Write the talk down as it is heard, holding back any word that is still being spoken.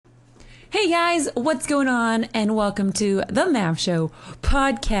Hey guys, what's going on? And welcome to the Mav Show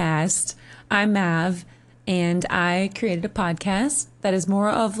podcast. I'm Mav, and I created a podcast that is more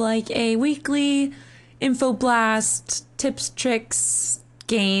of like a weekly info blast, tips, tricks,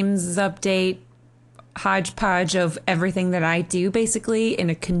 games, update, hodgepodge of everything that I do, basically in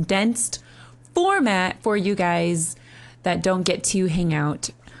a condensed format for you guys that don't get to hang out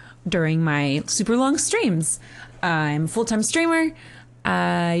during my super long streams. I'm a full-time streamer.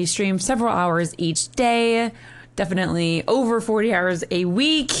 I stream several hours each day, definitely over 40 hours a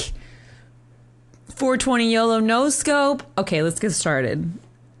week. 420 YOLO no scope. Okay, let's get started.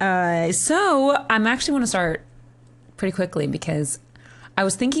 So I'm actually want to start pretty quickly because I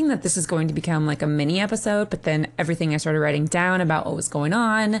was thinking that this is going to become like a mini episode, but then everything I started writing down about what was going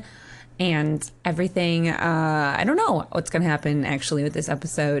on and everything, I don't know what's going to happen actually with this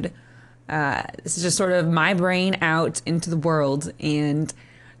episode. This is just sort of my brain out into the world, and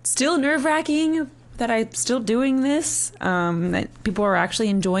still nerve-wracking that I'm still doing this, that people are actually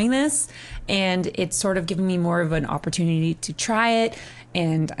enjoying this, and it's sort of giving me more of an opportunity to try it,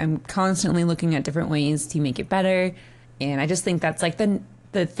 and I'm constantly looking at different ways to make it better, and I just think that's like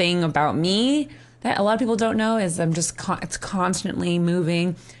the thing about me that a lot of people don't know is I'm just, it's constantly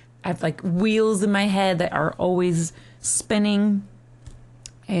moving. I have like wheels in my head that are always spinning.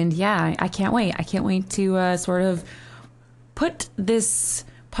 And yeah, I can't wait. I can't wait to sort of put this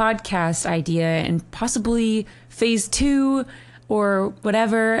podcast idea and possibly phase 2 or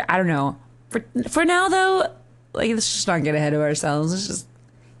whatever. I don't know. For now, though, like, let's just not get ahead of ourselves. Let's just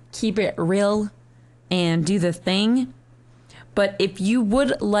keep it real and do the thing. But if you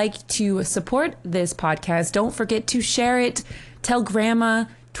would like to support this podcast, don't forget to share it, tell grandma,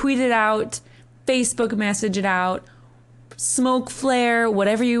 tweet it out, Facebook message it out. Smoke flare,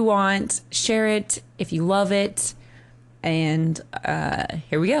 whatever you want, share it if you love it. And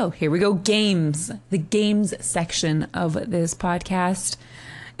here we go. Games. The games section of this podcast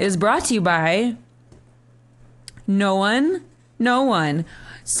is brought to you by no one.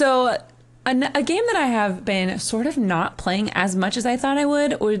 So a game that I have been sort of not playing as much as I thought I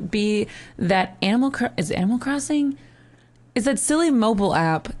would be that Animal Crossing? It's that silly mobile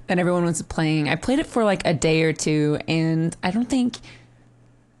app that everyone was playing. I played it for like a day or two, and I don't know,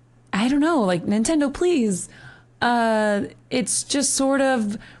 like, Nintendo, please. It's just sort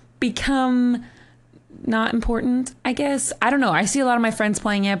of become not important, I guess. I don't know. I see a lot of my friends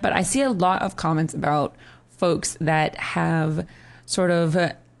playing it, but I see a lot of comments about folks that have sort of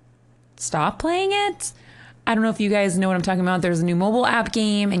stopped playing it. I don't know if you guys know what I'm talking about. There's a new mobile app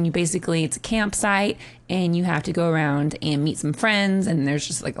game, and it's a campsite, and you have to go around and meet some friends, and there's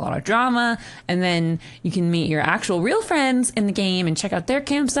just like a lot of drama, and then you can meet your actual real friends in the game and check out their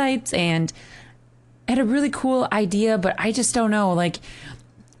campsites, and I had a really cool idea, but I just don't know, like,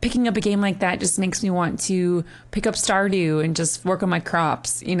 picking up a game like that just makes me want to pick up Stardew and just work on my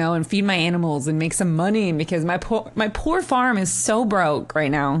crops, and feed my animals and make some money, because my poor farm is so broke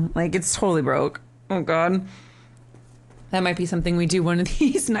right now. Like, it's totally broke. Oh, God. That might be something we do one of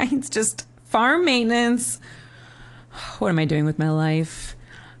these nights. Just farm maintenance. What am I doing with my life?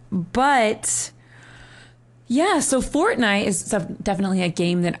 But, yeah, so Fortnite is definitely a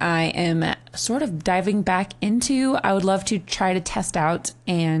game that I am sort of diving back into. I would love to try to test out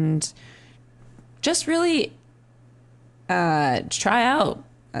and just really try out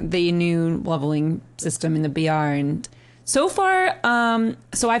the new leveling system in the BR. And so far,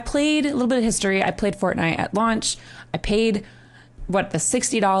 so I played a little bit of history. I played Fortnite at launch. I paid, the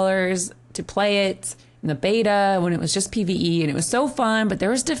 $60 to play it in the beta when it was just PvE, and it was so fun, but there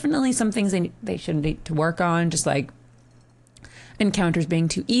was definitely some things they should need to work on, just like encounters being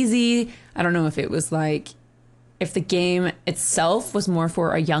too easy. I don't know if it was like, if the game itself was more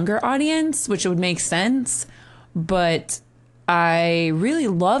for a younger audience, which would make sense, but I really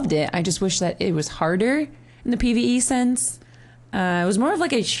loved it. I just wish that it was harder in the PvE sense. It was more of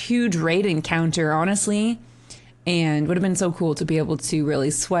like a huge raid encounter, honestly, and would have been so cool to be able to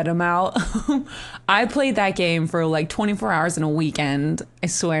really sweat them out. I played that game for like 24 hours in a weekend, I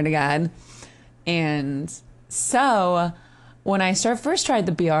swear to God. And so when I first tried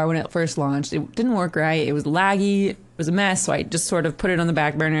the BR when it first launched, it didn't work right. It was laggy. It was a mess. So I just sort of put it on the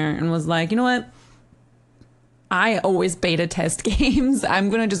back burner and was like, you know what? I always beta test games. I'm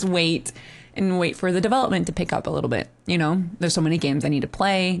going to just wait for the development to pick up a little bit. There's so many games I need to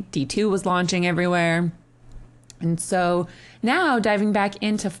play. D2 was launching everywhere. And so now diving back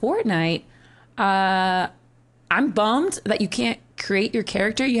into Fortnite, I'm bummed that you can't create your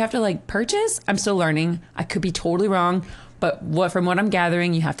character. You have to like purchase. I'm still learning. I could be totally wrong. But from what I'm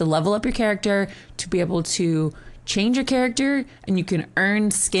gathering, you have to level up your character to be able to change your character and you can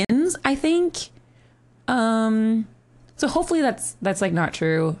earn skins, I think. So hopefully that's like not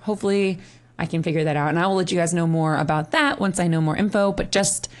true. Hopefully I can figure that out, and I will let you guys know more about that once I know more info. But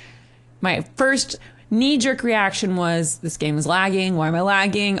just my first knee-jerk reaction was, this game is lagging. Why am I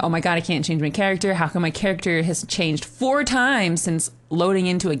lagging? Oh my god, I can't change my character. How come my character has changed 4 times since loading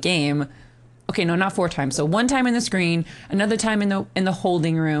into a game? Okay, no, not 4 times. So 1 time in the screen, another time in the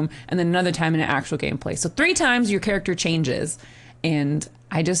holding room, and then another time in an actual gameplay. So 3 times your character changes. And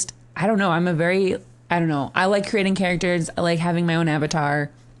I don't know. I don't know. I like creating characters. I like having my own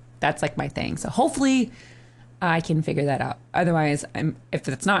avatar. That's like my thing. So hopefully I can figure that out. Otherwise, if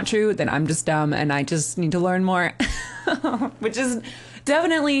that's not true, then I'm just dumb and I just need to learn more, which is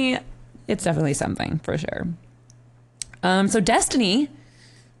definitely something for sure. So Destiny,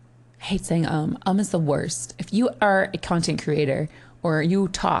 I hate saying is the worst. If you are a content creator or you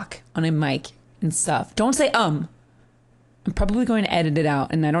talk on a mic and stuff, don't say I'm probably going to edit it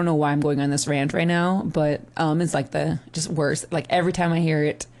out, and I don't know why I'm going on this rant right now, but is like the just worst. Like every time I hear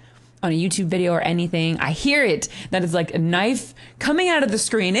it on a YouTube video or anything, I hear it that it's like a knife coming out of the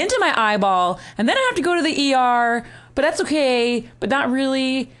screen into my eyeball, and then I have to go to the ER, but that's okay, but not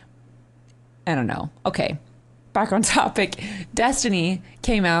really. I don't know. Okay, back on topic. Destiny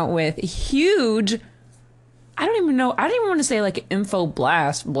came out with a huge, I don't even want to say like info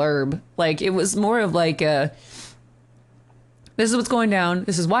blast blurb. Like it was more of like a, this is what's going down.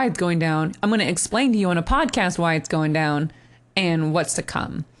 This is why it's going down. I'm going to explain to you on a podcast why it's going down and what's to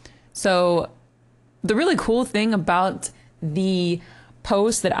come. So the really cool thing about the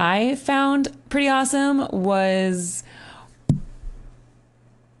post that I found pretty awesome was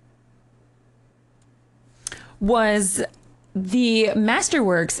the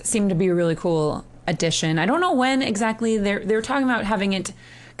Masterworks seemed to be a really cool addition. I don't know when exactly they're talking about having it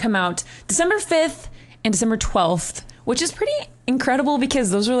come out December 5th and December 12th, which is pretty incredible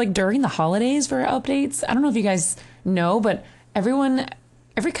because those are like during the holidays for updates. I don't know if you guys know, but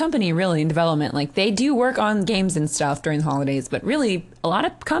every company really in development, like they do work on games and stuff during the holidays, but really a lot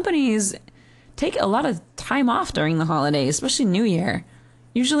of companies take a lot of time off during the holidays, especially New Year.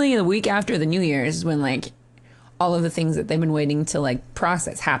 Usually the week after the New Year is when like all of the things that they've been waiting to like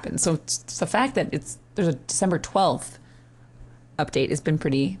process happen. So it's the fact that there's a December 12th update has been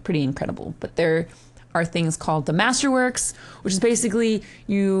pretty incredible. But there are things called the Masterworks, which is basically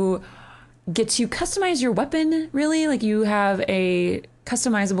you get to customize your weapon, really. Like you have a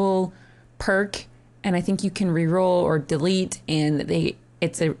customizable perk, and I think you can reroll or delete, and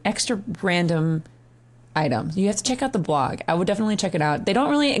it's an extra random item. You have to check out the blog. I would definitely check it out. They don't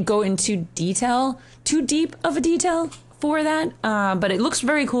really go into too deep of a detail for that, but it looks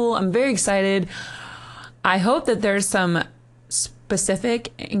very cool. I'm very excited. I hope that there's some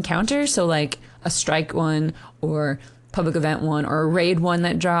specific encounters, so like a strike one or public event one or a raid one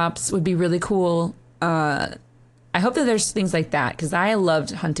that drops would be really cool. I hope that there's things like that because I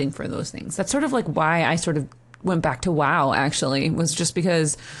loved hunting for those things. That's sort of like why I sort of went back to WoW, actually, was just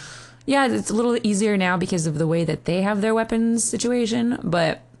because, yeah, it's a little easier now because of the way that they have their weapons situation,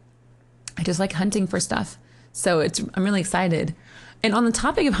 but I just like hunting for stuff. So I'm really excited. And on the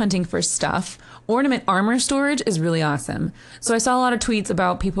topic of hunting for stuff, ornament armor storage is really awesome. So I saw a lot of tweets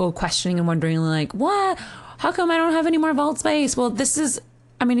about people questioning and wondering like, what? How come I don't have any more vault space? Well,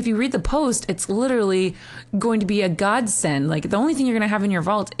 if you read the post, it's literally going to be a godsend. Like the only thing you're going to have in your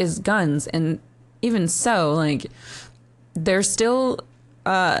vault is guns. And even so, like they're still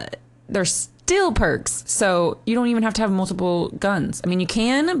perks. So you don't even have to have multiple guns. I mean, you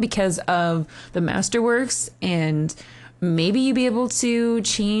can because of the Masterworks, and maybe you'd be able to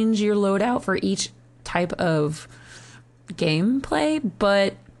change your loadout for each type of gameplay.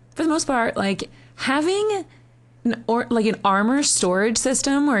 But for the most part, like having an armor storage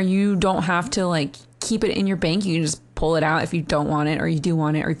system where you don't have to like keep it in your bank, you can just pull it out if you don't want it or you do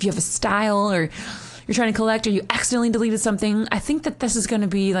want it, or if you have a style or you're trying to collect or you accidentally deleted something. I think that this is going to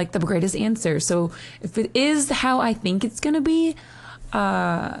be like the greatest answer. So if it is how I think it's going to be,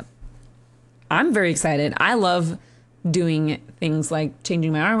 I'm very excited. I love doing things like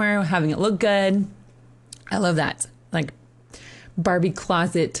changing my armor, having it look good. I love that. Like Barbie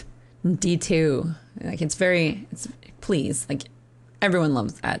closet D2. Like please, like everyone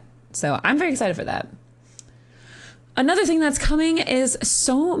loves that. So I'm very excited for that. Another thing that's coming is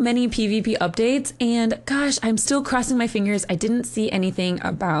so many PvP updates, and gosh, I'm still crossing my fingers. I didn't see anything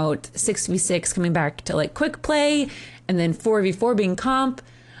about 6v6 coming back to like quick play and then 4v4 being comp.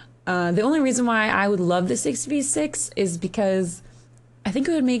 The only reason why I would love the 6v6 is because I think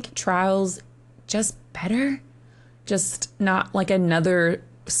it would make trials just better, just not like another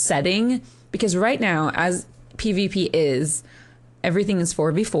setting. Because right now, as PvP is. Everything is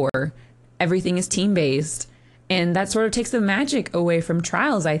 4v4. Everything is team-based. And that sort of takes the magic away from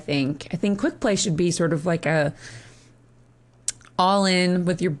trials, I think. I think quick play should be sort of like a all in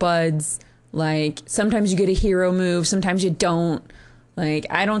with your buds. Like, sometimes you get a hero move, sometimes you don't. Like,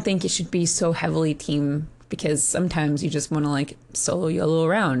 I don't think it should be so heavily team, because sometimes you just want to like solo YOLO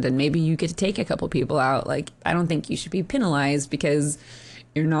around and maybe you get to take a couple people out. Like, I don't think you should be penalized because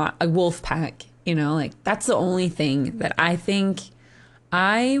you're not a wolf pack, you know? Like, that's the only thing that I think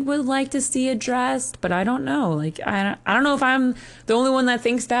I would like to see addressed, but I don't know. Like, I don't know if I'm the only one that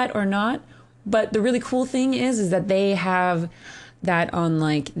thinks that or not. But the really cool thing is that they have that on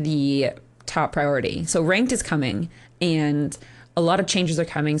like the top priority. So ranked is coming, and a lot of changes are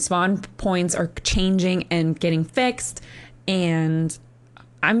coming. Spawn points are changing and getting fixed, and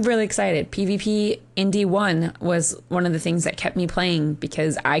I'm really excited. PvP in D1 was one of the things that kept me playing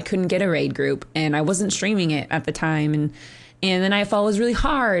because I couldn't get a raid group and I wasn't streaming it at the time, and the Nightfall was really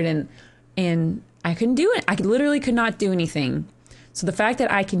hard, and I couldn't do it. I literally could not do anything. So the fact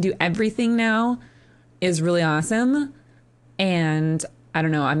that I can do everything now is really awesome. And I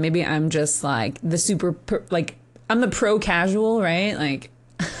don't know, maybe I'm just like I'm the pro casual, right? Like,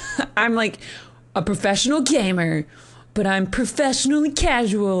 I'm like a professional gamer, but I'm professionally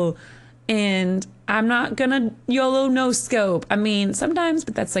casual, and I'm not gonna YOLO no scope. I mean, sometimes,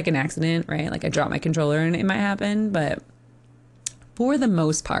 but that's like an accident, right? Like, I drop my controller and it might happen, but for the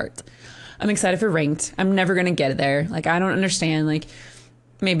most part, I'm excited for ranked. I'm never gonna get there. Like, I don't understand, like,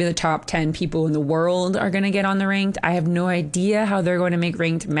 maybe the top 10 people in the world are gonna get on the ranked. I have no idea how they're going to make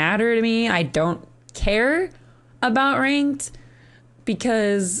ranked matter to me. I don't care about ranked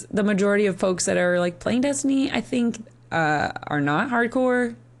because the majority of folks that are like playing Destiny, I think, are not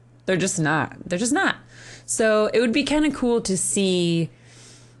hardcore. They're just not. So it would be kind of cool to see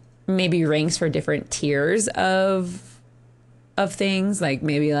maybe ranks for different tiers of things, like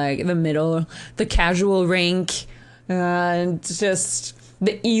maybe like the middle, the casual rank, just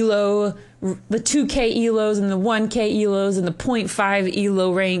the ELO, the 2K ELOs and the 1K ELOs and the 0.5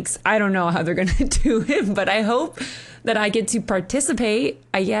 ELO ranks. I don't know how they're going to do it, but I hope that I get to participate,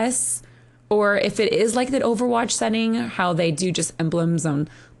 I guess. Or if it is like that Overwatch setting, how they do just emblems on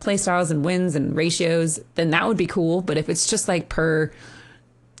playstyles and wins and ratios, then that would be cool. But if it's just like per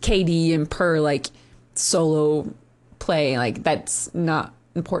KD and per like solo play, like, that's not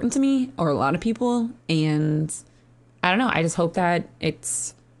important to me or a lot of people. And I don't know, I just hope that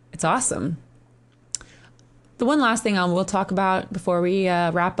it's awesome. The one last thing we'll talk about before we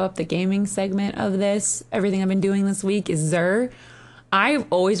wrap up the gaming segment of this, everything I've been doing this week, is Xur. I've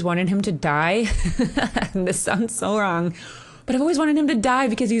always wanted him to die. This sounds so wrong, but I've always wanted him to die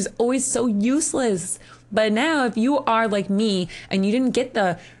because he's always so useless. But now, if you are like me and you didn't get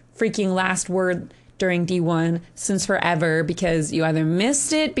the freaking last word during D1 since forever because you either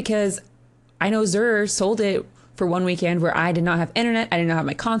missed it, because I know Xur sold it for one weekend where I did not have internet, I did not have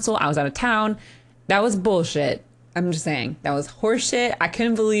my console, I was out of town. That was bullshit. I'm just saying, that was horseshit. I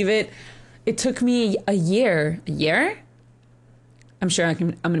couldn't believe it. It took me a year. A year? I'm sure I'm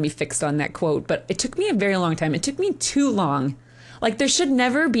going to be fixed on that quote, but it took me a very long time. It took me too long. Like, there should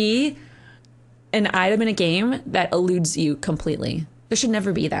never be an item in a game that eludes you completely. There should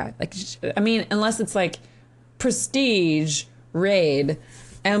never be that. Like, I mean, unless it's like prestige, raid,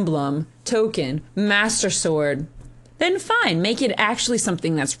 emblem, token, master sword, then fine, make it actually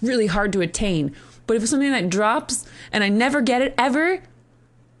something that's really hard to attain. But if it's something that drops and I never get it ever,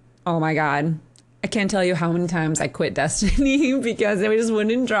 oh my God. I can't tell you how many times I quit Destiny because it just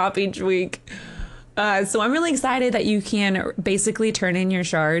wouldn't drop each week. So I'm really excited that you can basically turn in your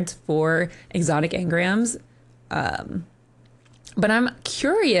shards for exotic engrams. But I'm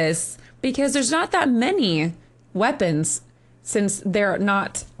curious because there's not that many weapons since they're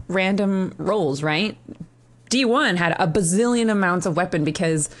not random rolls, right? D1 had a bazillion amounts of weapon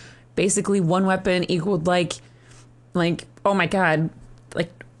because basically one weapon equaled like, oh my God,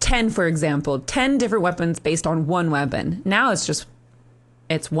 like 10, for example, 10 different weapons based on one weapon. Now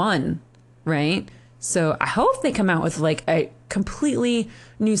it's one, right? So I hope they come out with like a completely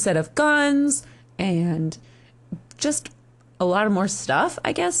new set of guns and just a lot of more stuff,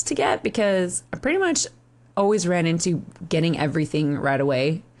 I guess, to get, because I pretty much always ran into getting everything right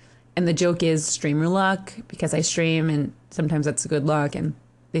away. And the joke is streamer luck, because I stream and sometimes that's good luck and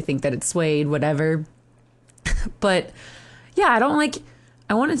they think that it's swayed, whatever. But yeah,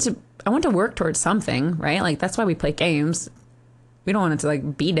 I want to work towards something, right? Like, that's why we play games. We don't want it to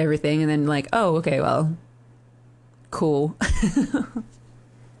like beat everything and then like, oh, okay, well, cool.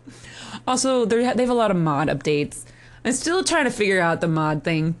 Also, they have a lot of mod updates. I'm still trying to figure out the mod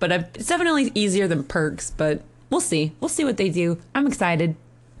thing, but it's definitely easier than perks, but we'll see. We'll see what they do. I'm excited.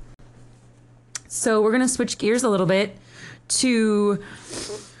 So we're going to switch gears a little bit to,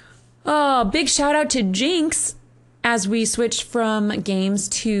 big shout out to Jinx as we switch from games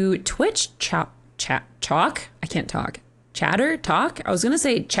to Twitch talk. I can't talk. Chatter talk? I was going to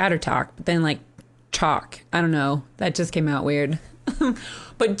say chatter talk, but then like chalk. I don't know. That just came out weird.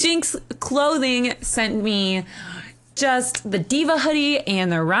 But Jinx Clothing sent me just the Diva hoodie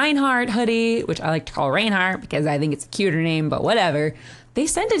and the Reinhardt hoodie, which I like to call Reinhardt because I think it's a cuter name, but whatever. They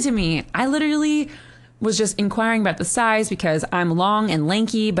sent it to me. I literally was just inquiring about the size because I'm long and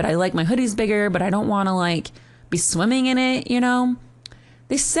lanky, but I like my hoodies bigger, but I don't want to like be swimming in it, you know?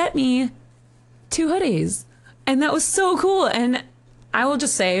 They sent me 2 hoodies and that was so cool. And I will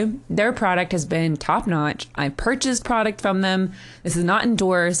just say their product has been top notch. I purchased product from them. This is not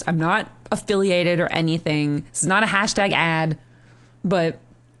endorsed. I'm not affiliated or anything. This is not a hashtag ad, but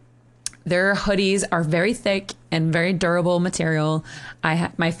their hoodies are very thick and very durable material.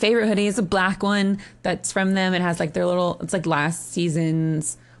 My favorite hoodie is a black one that's from them. It has like their little, it's like last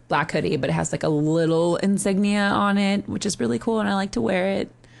season's black hoodie, but it has like a little insignia on it, which is really cool. And I like to wear it.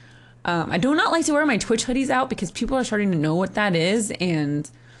 I do not like to wear my Twitch hoodies out because people are starting to know what that is. And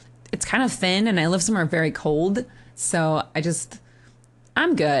it's kind of thin and I live somewhere very cold. So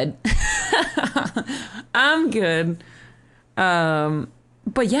I'm good. I'm good.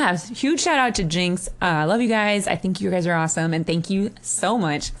 But yeah, huge shout out to Jinx. I love you guys. I think you guys are awesome. And thank you so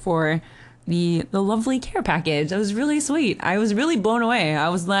much for the lovely care package. That was really sweet. I was really blown away. I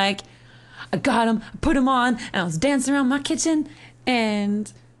was like, I got them, I put them on, and I was dancing around my kitchen.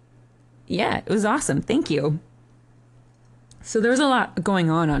 And yeah, it was awesome. Thank you. So there's a lot going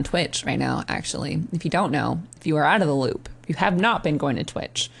on Twitch right now, actually. If you don't know, if you are out of the loop, if you have not been going to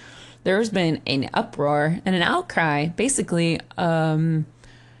Twitch, there's been an uproar and an outcry, basically.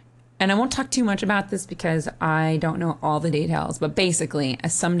 And I won't talk too much about this because I don't know all the details, but basically a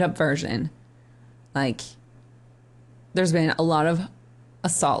summed up version, like there's been a lot of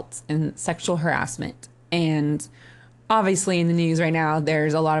assault and sexual harassment. And obviously in the news right now,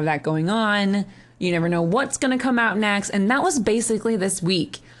 there's a lot of that going on. You never know what's going to come out next. And that was basically this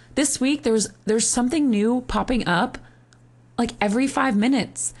week. This week, there's something new popping up. Like every 5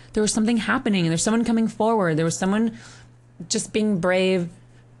 minutes, there was something happening. And there's someone coming forward. There was someone just being brave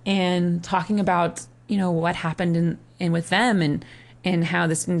and talking about, you know, what happened and with them and how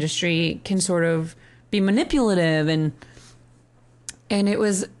this industry can sort of be manipulative. And it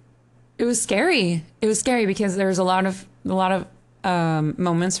was scary. It was scary because there's a lot of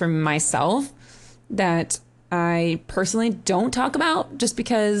moments for myself that I personally don't talk about just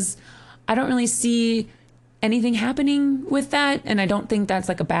because I don't really see anything happening with that. And I don't think that's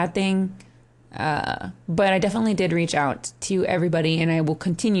like a bad thing. But I definitely did reach out to everybody and I will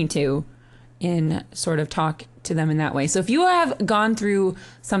continue to and sort of talk to them in that way. So if you have gone through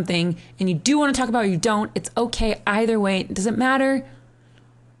something and you do want to talk about it or you don't, it's okay either way. It doesn't matter.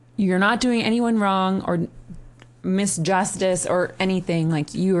 You're not doing anyone wrong or misjustice or anything.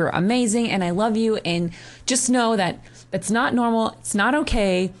 Like, you are amazing and I love you. And just know that that's not normal. It's not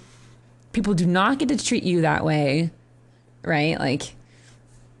okay. People do not get to treat you that way, right? Like,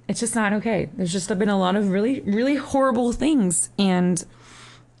 it's just not okay. There's just been a lot of really, really horrible things and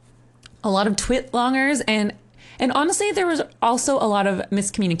a lot of twit-longers. And honestly, there was also a lot of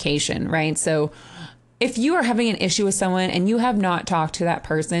miscommunication, right? So if you are having an issue with someone and you have not talked to that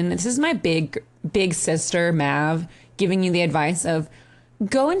person, this is my big sister, Mav, giving you the advice of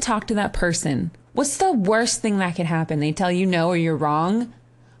go and talk to that person. What's the worst thing that could happen? They tell you no or you're wrong.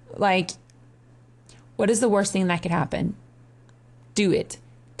 Like, what is the worst thing that could happen? Do it.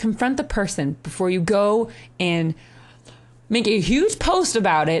 Confront the person before you go and make a huge post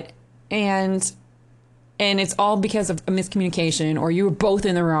about it and it's all because of a miscommunication or you were both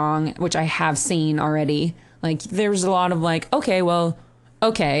in the wrong, which I have seen already. Like, there's a lot of like, okay, well,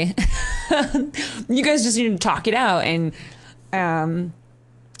 okay. You guys just need to talk it out. And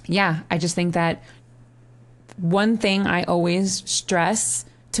yeah, I just think that one thing I always stress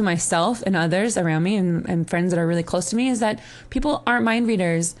to myself and others around me and friends that are really close to me is that people aren't mind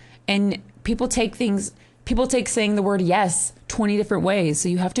readers and people take saying the word yes 20 different ways. So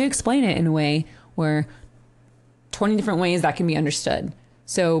you have to explain it in a way where 20 different ways that can be understood.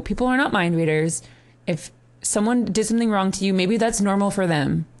 So people are not mind readers. If someone did something wrong to you, maybe that's normal for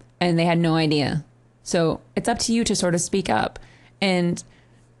them and they had no idea. So it's up to you to sort of speak up. And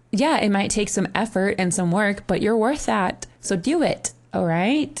yeah, it might take some effort and some work, but you're worth that. So do it. All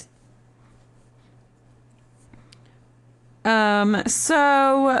right.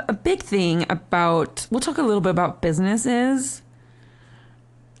 So a big thing we'll talk a little bit about businesses.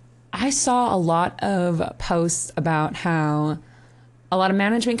 I saw a lot of posts about how a lot of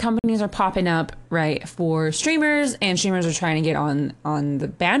management companies are popping up, right, for streamers, and streamers are trying to get on the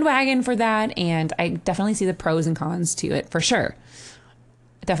bandwagon for that. And I definitely see the pros and cons to it for sure.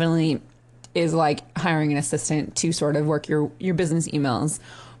 It definitely is like hiring an assistant to sort of work your business emails.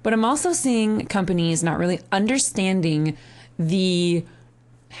 But I'm also seeing companies not really understanding the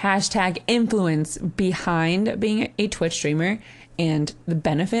hashtag influence behind being a Twitch streamer and the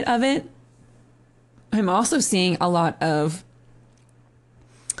benefit of it. I'm also seeing a lot of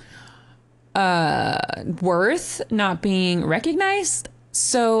worth not being recognized.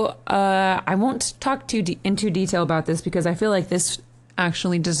 So I won't talk into detail about this because I feel like this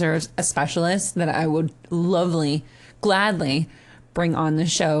actually deserves a specialist that I would gladly bring on the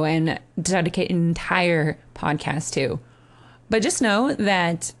show and dedicate an entire podcast to. But just know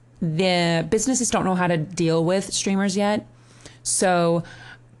that the businesses don't know how to deal with streamers yet. So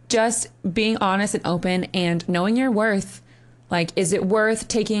just being honest and open and knowing your worth. Like, is it worth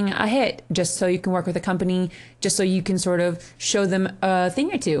taking a hit just so you can work with a company, just so you can sort of show them a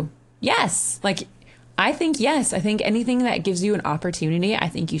thing or two? Yes. Like, I think yes. I think anything that gives you an opportunity, I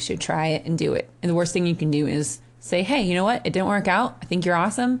think you should try it and do it. And the worst thing you can do is say, hey, you know what? It didn't work out. I think you're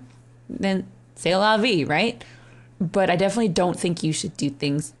awesome. Then say la vie, right? But I definitely don't think you should do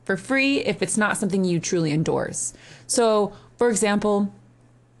things for free if it's not something you truly endorse. So, for example,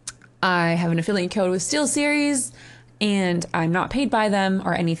 I have an affiliate code with SteelSeries, and I'm not paid by them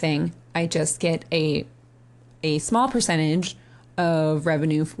or anything. I just get a small percentage of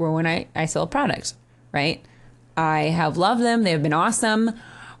revenue for when I sell a product, right? I have loved them. They have been awesome.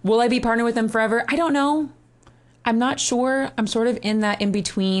 Will I be partnered with them forever? I don't know. I'm not sure. I'm sort of in that in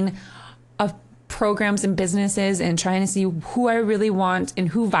between of programs and businesses and trying to see who I really want and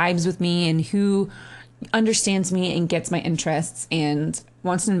who vibes with me and who understands me and gets my interests and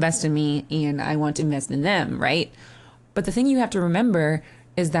wants to invest in me, and I want to invest in them, right? But the thing you have to remember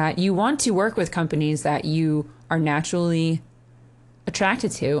is that you want to work with companies that you are naturally attracted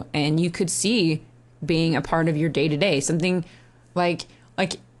to and you could see being a part of your day-to-day. Something like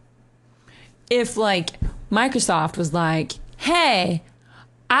if like Microsoft was like, hey,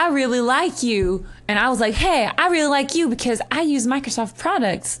 I really like you. And I was like, hey, I really like you because I use Microsoft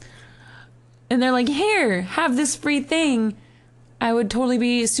products. And they're like, here, have this free thing. I would totally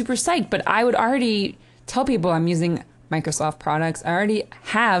be super psyched. But I would already tell people I'm using Microsoft products. I already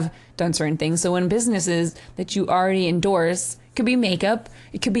have done certain things. So when businesses that you already endorse, it could be makeup,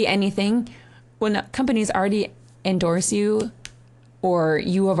 it could be anything. When companies already endorse you or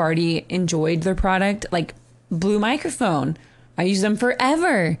you have already enjoyed their product, like Blue Microphone, I use them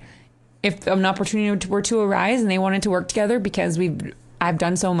forever. If an opportunity were to arise and they wanted to work together because I've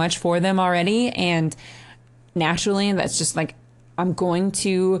done so much for them already, and naturally that's just like, I'm going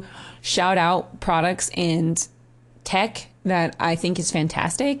to shout out products and tech that I think is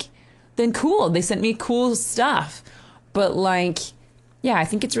fantastic, then cool. They sent me cool stuff. But like, yeah, I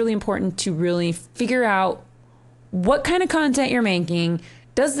think it's really important to really figure out what kind of content you're making.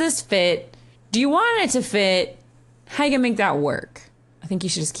 Does this fit? Do you want it to fit? How you gonna make that work? I think you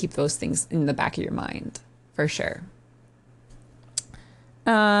should just keep those things in the back of your mind for sure.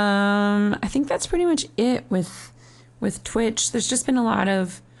 I think that's pretty much it with Twitch. There's just been a lot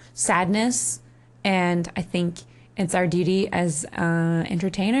of sadness, and I think it's our duty as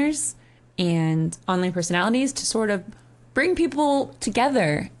entertainers and online personalities to sort of bring people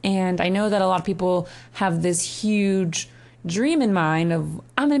together. And I know that a lot of people have this huge dream in mind of,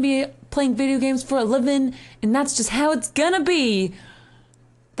 I'm going to be playing video games for a living, and that's just how it's going to be.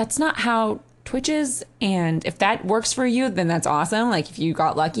 That's not how Twitch is. And if that works for you, then that's awesome. Like if you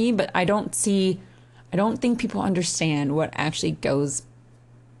got lucky, but I don't think people understand what actually goes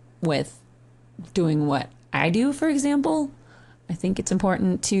with doing what I do, for example. I think it's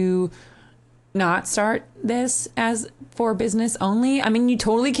important to not start this as for business only. I mean, you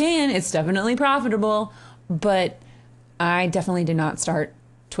totally can. It's definitely profitable, but I definitely did not start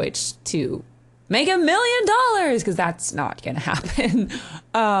Twitch to make $1 million because that's not going to happen.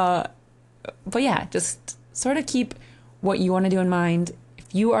 But yeah, just sort of keep what you want to do in mind.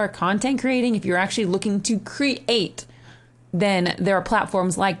 If you are content creating, if you're actually looking to create, then there are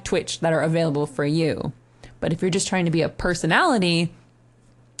platforms like Twitch that are available for you. But if you're just trying to be a personality,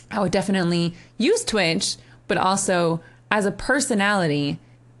 I would definitely use Twitch, but also as a personality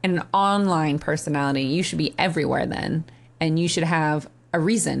and an online personality, you should be everywhere then. And you should have a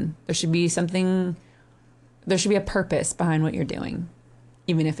reason. There should be a purpose behind what you're doing.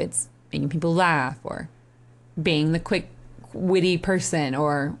 Even if it's making people laugh or being the quick, witty person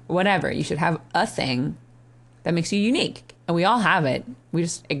or whatever. You should have a thing. that makes you unique. And we all have it. We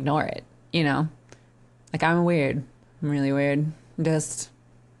just ignore it, you know? Like, I'm weird. I'm really weird. I'm just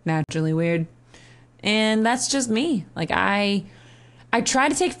naturally weird. And that's just me. Like, I try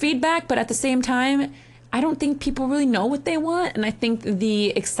to take feedback, but at the same time, I don't think people really know what they want. And I think the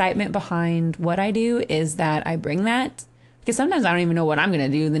excitement behind what I do is that I bring that. Because sometimes I don't even know what I'm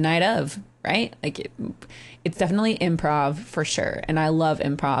going to do the night of, right? Like, it's definitely improv for sure. And I love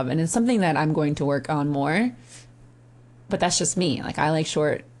improv. And it's something that I'm going to work on more. But that's just me. Like, I like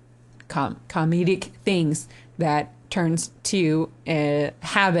short comedic things that turns to a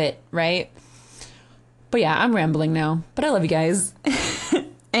habit, right? But yeah, I'm rambling now. But I love you guys.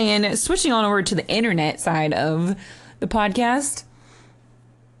 And switching on over to the internet side of the podcast,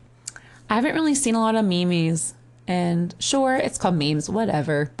 I haven't really seen a lot of memes. And sure, it's called memes,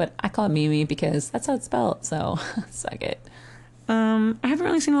 whatever. But I call it meme because that's how it's spelled. So suck it. I haven't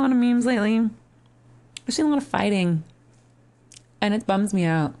really seen a lot of memes lately. I've seen a lot of fighting. And it bums me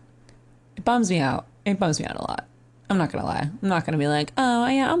out. It bums me out. It bums me out a lot. I'm not going to lie. I'm not going to be like, oh,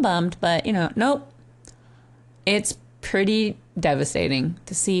 yeah, I'm bummed. But, you know, nope. It's pretty devastating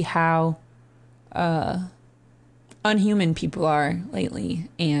to see how unhuman people are lately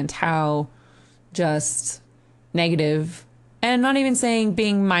and how just negative, and not even saying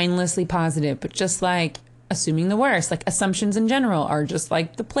being mindlessly positive, but just like assuming the worst. Like, assumptions in general are just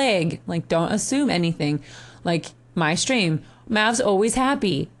like the plague. Like, don't assume anything. Like, my stream, Mav's always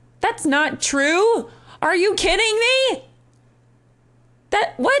happy. That's not true. Are you kidding me?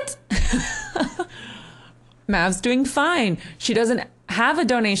 What? Mav's doing fine. She doesn't have a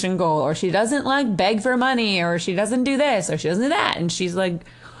donation goal, or she doesn't like beg for money, or she doesn't do this, or she doesn't do that. And she's like,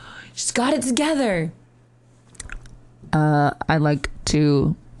 she's got it together. I'd like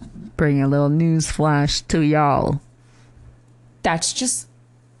to bring a little news flash to y'all. That's just,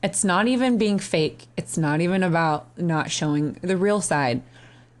 it's not even being fake. It's not even about not showing the real side.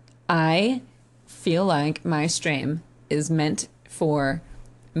 I feel like my stream is meant for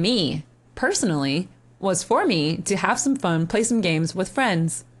me personally, was for me to have some fun, play some games with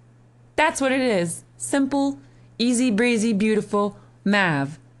friends. That's what it is. Simple, easy breezy, beautiful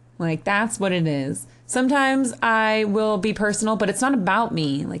Mav. Like, that's what it is. Sometimes I will be personal, but it's not about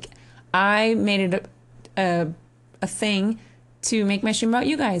me. Like, I made it a thing to make my stream about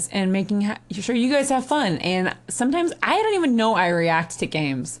you guys and making sure you guys have fun. And sometimes I don't even know I react to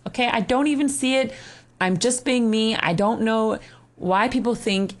games. Okay, I don't even see it. I'm just being me. I don't know why people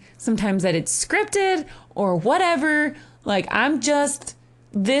think sometimes that it's scripted or whatever. Like, I'm just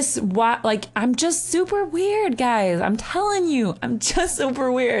I'm just super weird, guys. I'm telling you, I'm just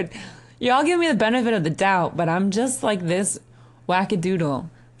super weird. Y'all give me the benefit of the doubt, but I'm just like this wackadoodle.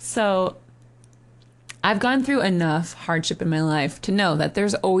 So I've gone through enough hardship in my life to know that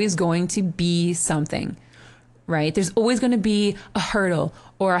there's always going to be something, right? There's always going to be a hurdle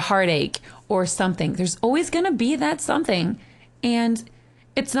or a heartache or something. There's always going to be that something. And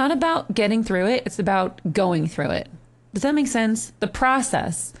it's not about getting through it. It's about going through it. Does that make sense? The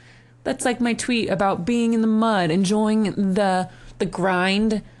process. That's like my tweet about being in the mud, enjoying the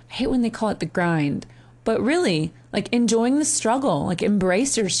grind. I hate when they call it the grind, but really, like, enjoying the struggle, like,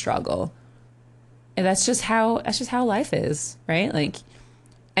 embrace your struggle. And that's just how life is, right? Like,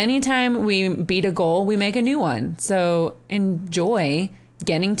 anytime we beat a goal, we make a new one. So enjoy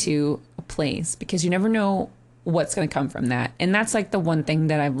getting to a place, because you never know what's going to come from that. And that's like the one thing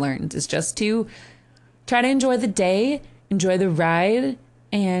that I've learned, is just to try to enjoy the day, enjoy the ride,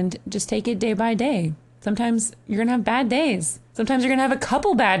 and just take it day by day. Sometimes you're going to have bad days. Sometimes you're going to have a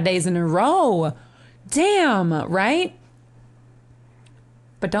couple bad days in a row. Damn, right?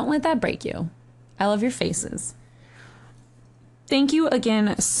 But don't let that break you. I love your faces. Thank you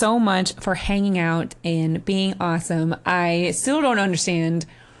again so much for hanging out and being awesome. I still don't understand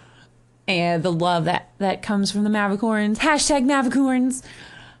the love that comes from the Mavicorns. Hashtag Mavicorns.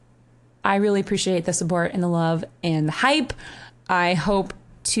 I really appreciate the support and the love and the hype. I hope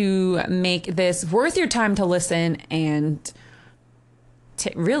to make this worth your time to listen and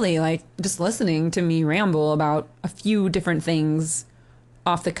to really like just listening to me ramble about a few different things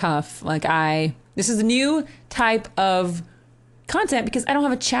off the cuff. Like, this is a new type of content because I don't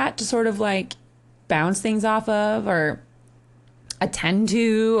have a chat to sort of like bounce things off of or attend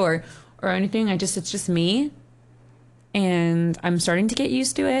to or anything. It's just me, and I'm starting to get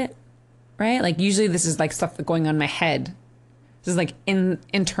used to it, right? Like, usually this is like stuff that's going on in my head. This is like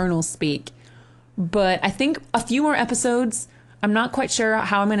internal speak. But I think a few more episodes. I'm not quite sure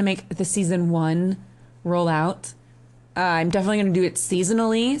how I'm going to make the season 1 roll out. I'm definitely going to do it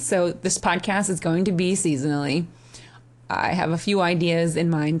seasonally. So this podcast is going to be seasonally. I have a few ideas in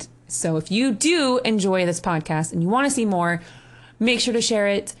mind So if you do enjoy this podcast and you want to see more, make sure to share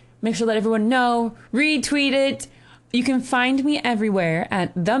it. Make sure to let everyone know. Retweet it. You can find me everywhere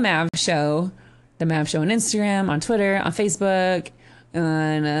at The Mav Show. The Mav Show on Instagram, on Twitter, on Facebook,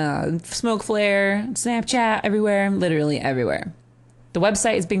 on Smoke Flare, Snapchat, everywhere. Literally everywhere. The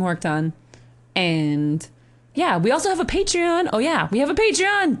website is being worked on. And yeah, we also have a Patreon. Oh yeah, we have a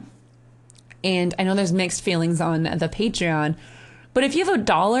Patreon. And I know there's mixed feelings on the Patreon. But if you have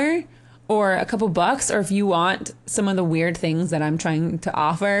 $1 or a couple bucks, or if you want some of the weird things that I'm trying to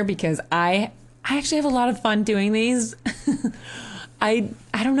offer, because I actually have a lot of fun doing these. I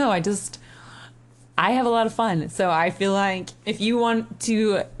don't know. I have a lot of fun. So I feel like if you want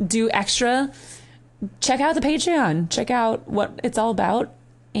to do extra, check out the Patreon. Check out what it's all about.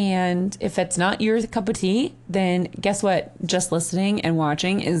 And if it's not your cup of tea, then guess what? Just listening and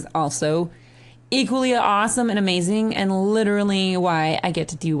watching is also equally awesome and amazing, and literally why I get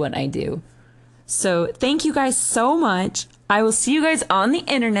to do what I do. So thank you guys so much. I will see you guys on the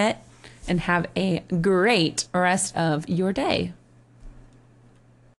internet, and have a great rest of your day.